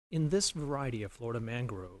In this variety of Florida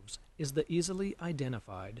mangroves is the easily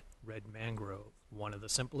identified red mangrove. One of the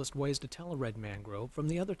simplest ways to tell a red mangrove from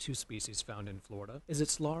the other two species found in Florida is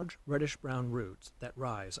its large reddish-brown roots that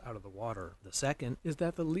rise out of the water. The second is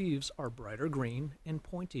that the leaves are brighter green and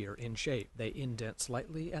pointier in shape. They indent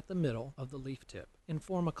slightly at the middle of the leaf tip and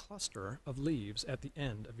form a cluster of leaves at the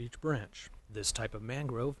end of each branch. This type of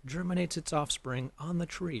mangrove germinates its offspring on the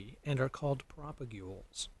tree and are called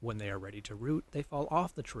propagules. When they are ready to root, they fall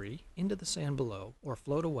off the tree into the sand below or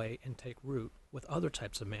float away and take root with other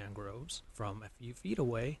types of mangroves from a few feet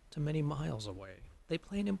away to many miles away. They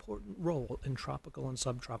play an important role in tropical and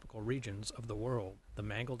subtropical regions of the world. The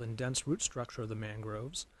mangled and dense root structure of the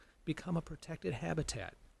mangroves become a protected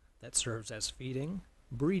habitat that serves as feeding,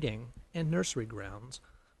 breeding, and nursery grounds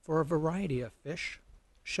for a variety of fish,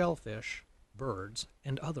 shellfish, birds,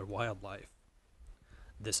 and other wildlife.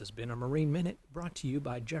 This has been a Marine Minute brought to you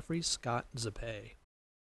by Jeffrey Scott Zappé.